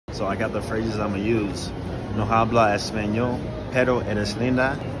So I got the phrases I'm gonna use. No habla español, pero eres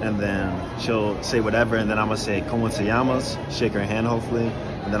linda. And then she'll say whatever, and then I'm gonna say, ¿Cómo te llamas? Shake her hand, hopefully.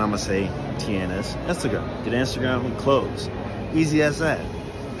 And then I'm gonna say, tienes Instagram. Get Instagram, close. Easy as that.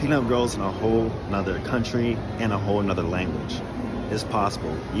 Picking up girls in a whole nother country and a whole nother language. It's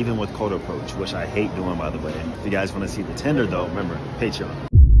possible, even with cold approach, which I hate doing, by the way. If you guys want to see the Tinder though, remember, Patreon.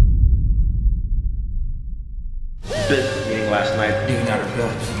 Bit meeting last night. Digging out her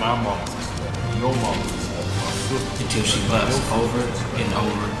guts. My mama, your mama, until she busts over and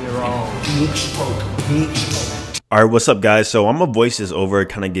over. They're all pink smoke. All right, what's up guys? So I'm gonna voice this over,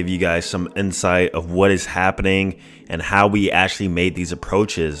 kind of give you guys some insight of what is happening and how we actually made these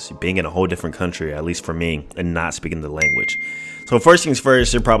approaches, being in a whole different country, at least for me, and not speaking the language. So first things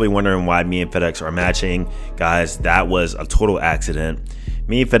first, you're probably wondering why me and FedEx are matching. Guys, that was a total accident.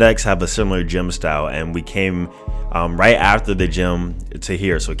 Me and FedEx have a similar gym style, and we came right after the gym to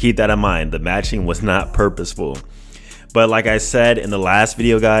here. So keep that in mind. The matching was not purposeful. But like I said in the last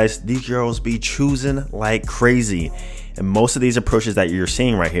video, guys, these girls be choosing like crazy. And most of these approaches that you're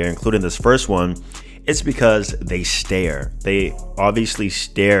seeing right here, including this first one, it's because they stare. They obviously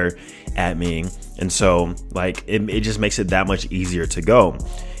stare at me. And so like it just makes it that much easier to go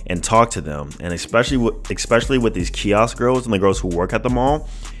and talk to them. And especially with these kiosk girls and the girls who work at the mall,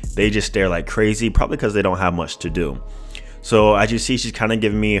 they just stare like crazy, probably because they don't have much to do. So as you see, she's kind of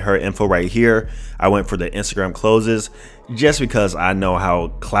giving me her info right here. I went for the Instagram closes just because I know how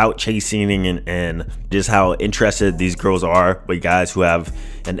clout chasing and just how interested these girls are with guys who have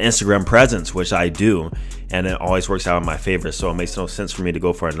an Instagram presence, which I do. And it always works out in my favor. So it makes no sense for me to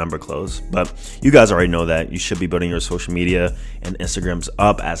go for a number close. But you guys already know that you should be building your social media and Instagrams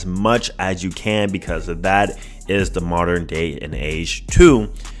up as much as you can, because that is the modern day and age to,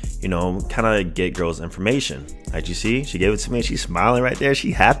 you know, kind of get girls information. As you see, she gave it to me. She's smiling right there.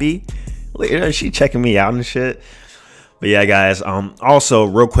 She happy. Look at her. She checking me out and shit. But yeah, guys, also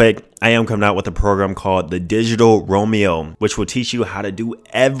real quick, I am coming out with a program called the Digital Romeo, which will teach you how to do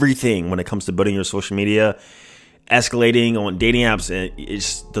everything when it comes to building your social media, escalating on dating apps, and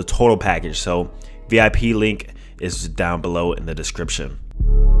it's the total package. So VIP link is down below in the description.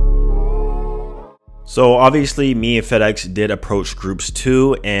 So obviously me and FedEx did approach groups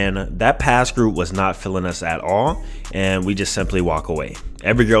too, and that past group was not feeling us at all, and we just simply walk away.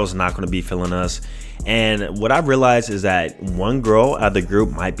 Every girl is not going to be feeling us. And what I realized is that one girl out of the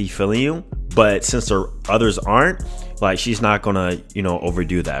group might be feeling you, but since the others aren't, like, she's not gonna, you know,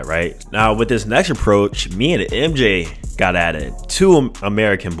 overdo that, right? Now with this next approach, me and MJ got at it, two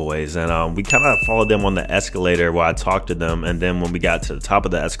American boys, and we kind of followed them on the escalator while I talked to them. And then when we got to the top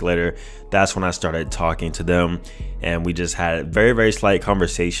of the escalator, that's when I started talking to them, and we just had a very, very slight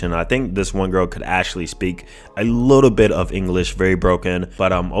conversation. I think this one girl could actually speak a little bit of English, very broken,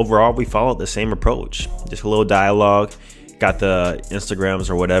 but overall we followed the same approach, just a little dialogue, got the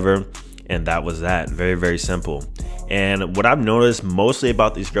Instagrams or whatever, and that was that. Very, very simple. And what I've noticed mostly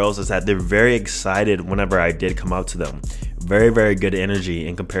about these girls is that they're very excited whenever I did come up to them. Very, very good energy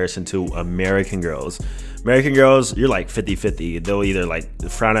in comparison to American girls. American girls, you're like 50-50. They'll either like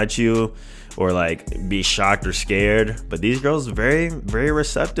frown at you or like be shocked or scared. But these girls, very, very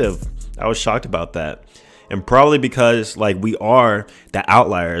receptive. I was shocked about that. And probably because like we are the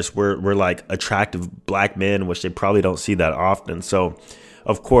outliers. We're like attractive black men, which they probably don't see that often. So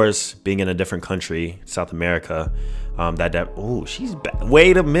of course, being in a different country, South America, oh, she's back.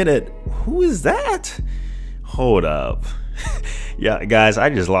 Wait a minute, who is that? Hold up. Yeah, guys, I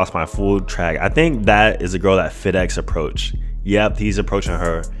just lost my full track. I think that is a girl that FedEx approached. Yep, he's approaching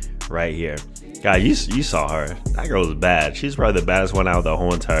her right here. Guys, you saw her. That girl was bad. She's probably the baddest one out of the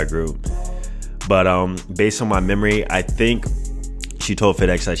whole entire group. But based on my memory, I think she told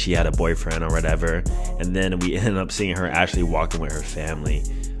FedEx that she had a boyfriend or whatever, and then we ended up seeing her actually walking with her family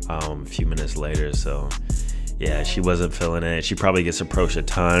a few minutes later. So yeah, she wasn't feeling it. She probably gets approached a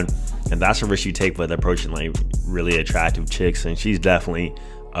ton, and that's a risk you take with approaching like really attractive chicks, and she's definitely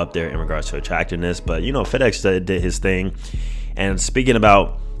up there in regards to attractiveness. But you know, FedEx did his thing. And speaking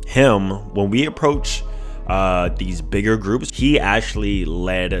about him, when we approach these bigger groups, he actually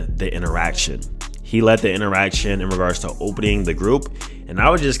led the interaction. He led the interaction in regards to opening the group, and I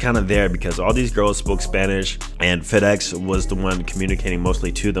was just kind of there because all these girls spoke Spanish and FedEx was the one communicating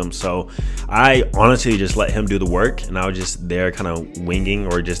mostly to them. So I honestly just let him do the work, and I was just there kind of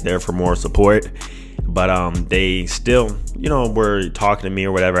winging or just there for more support. But they still, you know, were talking to me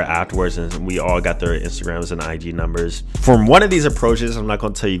or whatever afterwards, and we all got their Instagrams and IG numbers. From one of these approaches, I'm not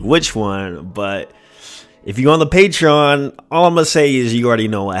going to tell you which one, but If you go on the Patreon, all I'm going to say is you already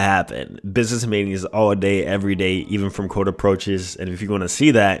know what happened. Business meetings all day, every day, even from cold approaches. And if you want to see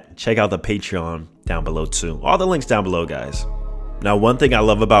that, check out the Patreon down below too. All the links down below, guys. Now, one thing I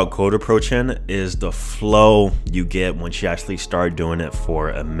love about cold approaching is the flow you get once you actually start doing it for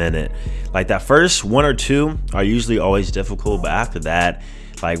a minute. Like that first one or two are usually always difficult, but after that,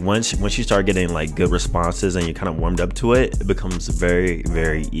 like once you start getting like good responses and you kind of warmed up to it, it becomes very,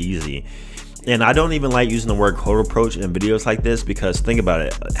 very easy. And I don't even like using the word cold approach in videos like this because think about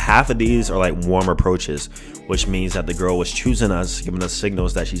it, half of these are like warm approaches, which means that the girl was choosing us, giving us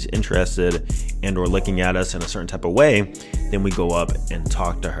signals that she's interested and or looking at us in a certain type of way. Then we go up and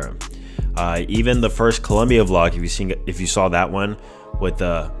talk to her. Even the first Colombia vlog, if you saw that one with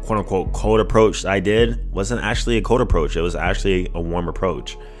the quote unquote cold approach I did, wasn't actually a cold approach. It was actually a warm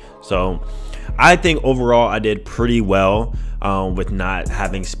approach. So I think overall I did pretty well with not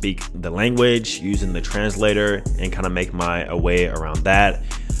having speak the language, using the translator and kind of make my way around that.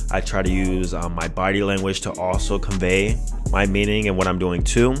 I try to use my body language to also convey my meaning and what I'm doing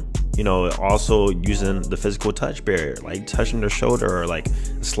too. You know, also using the physical touch barrier, like touching their shoulder or like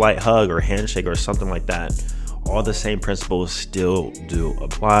a slight hug or handshake or something like that. All the same principles still do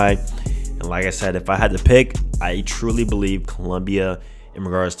apply. And like I said, if I had to pick, I truly believe Colombia in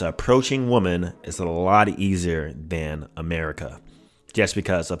regards to approaching women is a lot easier than America, just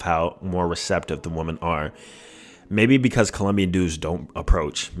because of how more receptive the women are. Maybe because Colombian dudes don't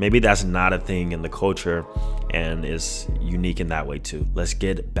approach. Maybe that's not a thing in the culture and is unique in that way too. Let's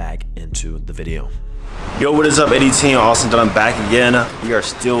get back into the video. Yo, what is up, Eddie Team? Austin Dunham back again. We are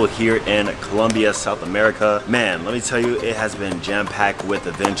still here in Colombia, South America. Man, let me tell you, it has been jam-packed with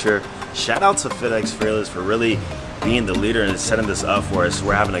adventure. Shout out to FedEx Fearless for really being the leader and setting this up for us.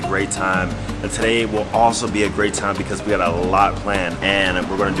 We're having a great time, and today will also be a great time because we got a lot planned and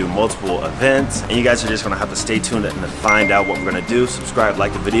we're going to do multiple events, and you guys are just going to have to stay tuned and find out what we're going to do. Subscribe,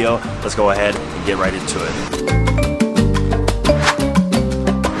 like the video. Let's go ahead and get right into it.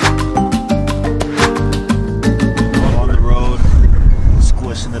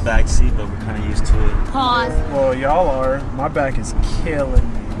 In the back seat, but we're kind of used to it. Pause. Well, y'all are. My back is killing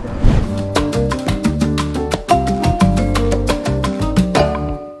me, bro.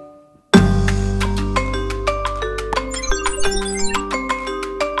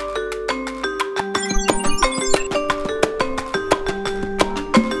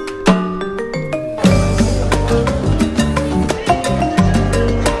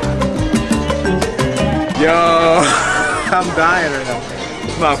 Yo, I'm dying right now.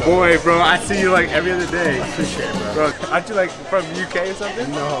 My boy, bro. I see you like every other day. Appreciate it, bro. Aren't you like from UK or something?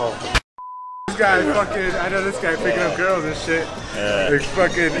 No. This guy fucking, I know this guy picking up girls and shit. Like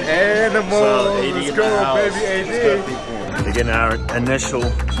fucking animals. So let's go, baby, AD. We're getting our initial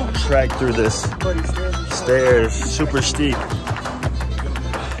trek through this stairs, super steep.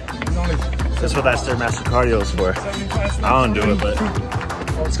 That's what that Stairmaster cardio is for. I don't do it, but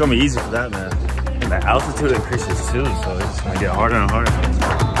it's gonna be easy for that, man. The altitude increases too, so it's gonna get harder and harder.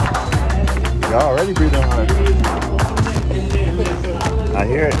 Y'all already breathing hard. I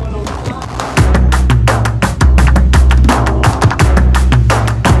hear it.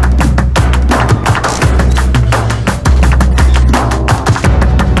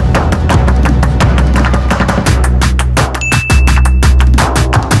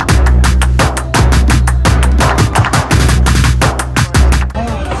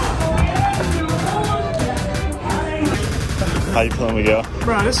 How you feeling, Miguel?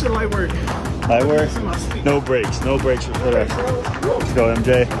 Bro, this is light work. Light work? No breaks for FedEx. Let's go,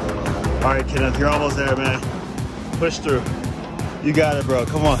 MJ. All right, Kenneth, you're almost there, man. Push through. You got it, bro.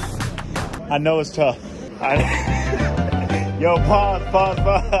 Come on. I know it's tough. Yo, pause.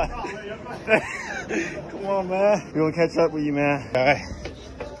 Come on, man. We're gonna catch up with you, man. All right.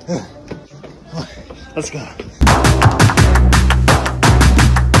 Let's go.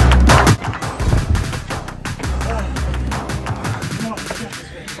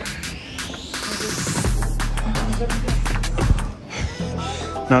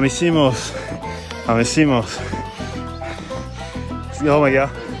 Amicimos. Let's go, Miguel.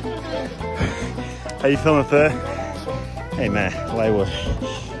 How you feeling, Fed? Hey, man, light work.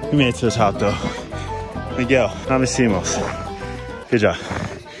 We made it to the top, though. Miguel, amicimos. Good job.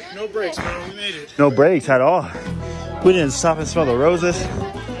 No breaks, man. We made it. No breaks at all. We didn't stop and smell the roses.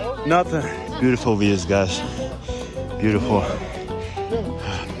 Nothing. Beautiful views, guys. Beautiful.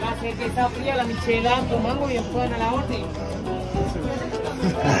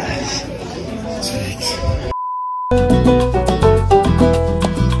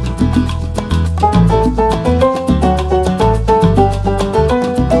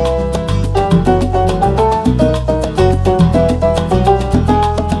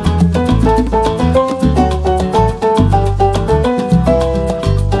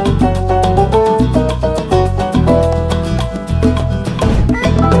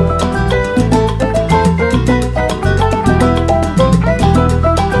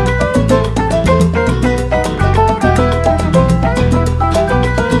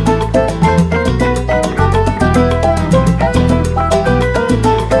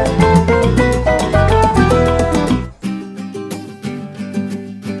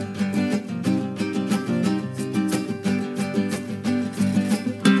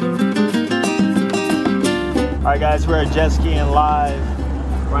 Alright guys, we're jet skiing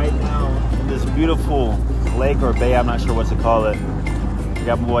live right now in this beautiful lake or bay, I'm not sure what to call it. We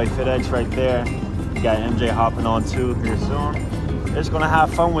got my boy FitX right there. We got MJ hopping on too here soon. We're just gonna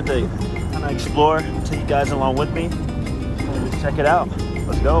have fun with it, kind of explore, take you guys along with me. So just check it out.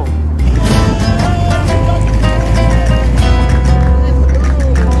 Let's go.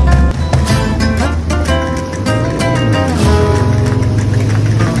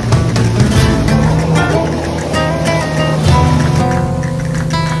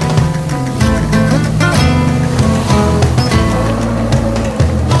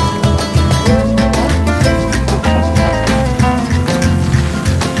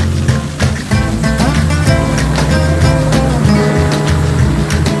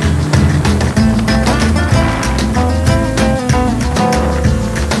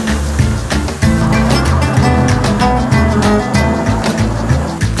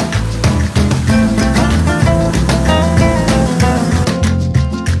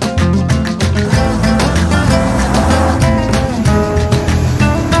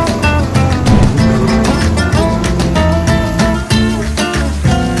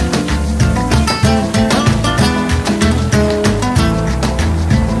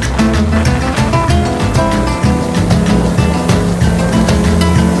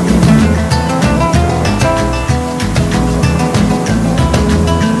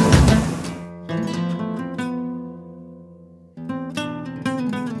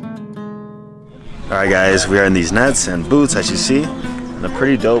 Alright guys, we are in these nets and boots as you see, in a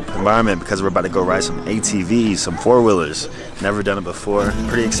pretty dope environment because we're about to go ride some ATVs, some four-wheelers. Never done it before.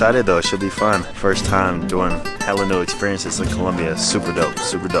 Pretty excited though, it should be fun. First time doing hella new experiences in Colombia. Super dope,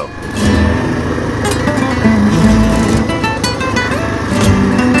 super dope.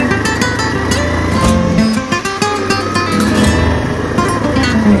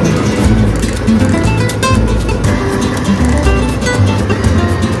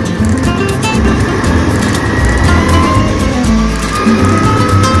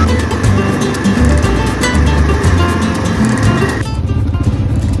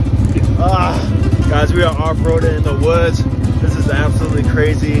 Guys, we are off-roading in the woods. This is absolutely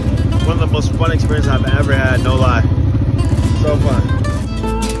crazy. One of the most fun experiences I've ever had, no lie. So fun.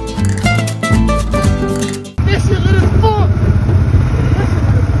 This shit lit as fuck! This shit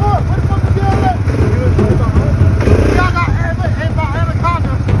lit as fuck! What the fuck is y'all at? Y'all got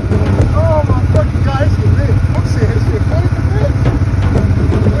anaconda. Oh my fucking god, this shit lit. I'm saying this shit funny to me.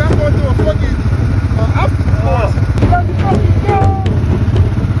 I'm going through a fucking after course. Let me fucking go!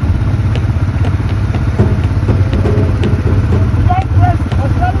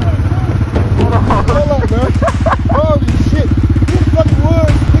 Hold on, man. Holy shit. These fucking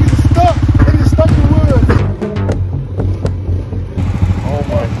woods. Niggas are stuck. Niggas are stuck in the woods. Oh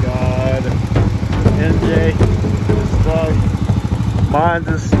my god. MJ is stuck. Mine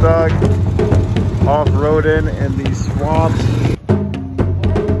is stuck. Off-roading in these swamps.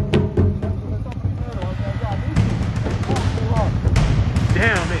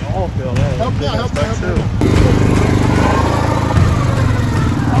 Damn, they all feel that. Help me out, help me out, help me out.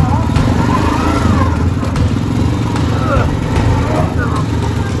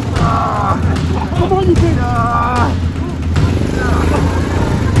 Come on, you big.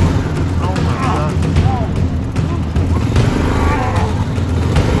 Oh my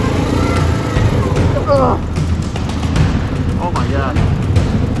god. Oh my god.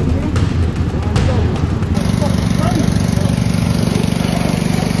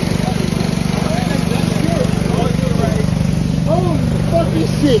 Holy fucking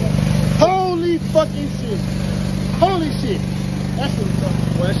shit. Holy fucking shit. Holy shit. That shit was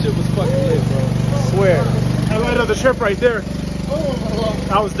fucking. Well, that shit was fucking lit, bro. I swear. Highlight of the trip right there. Oh,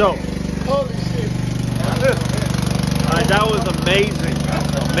 That was dope. holy shit. Alright, that was amazing.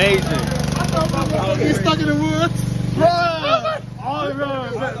 Amazing. Get stuck in the woods. Bruh. Oh, bro. I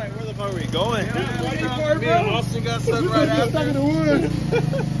was like, where the fuck are we going? Me and Austin got stuck right Get stuck in after. the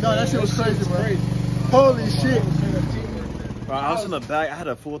woods. No, that shit was crazy, bro. Holy shit. Bro, I was in the back. I had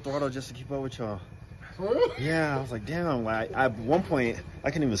a full throttle just to keep up with y'all. For real? Yeah, I was like, damn. Like, at one point, I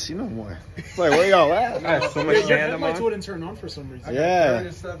couldn't even see no more. It's like, where y'all at? I had so much random on. wouldn't turn on for some reason. Yeah.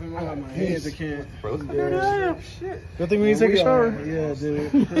 My hands, I can't. Bro, Good thing we didn't take a shower. Yeah,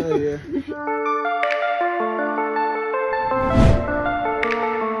 dude. Hell yeah.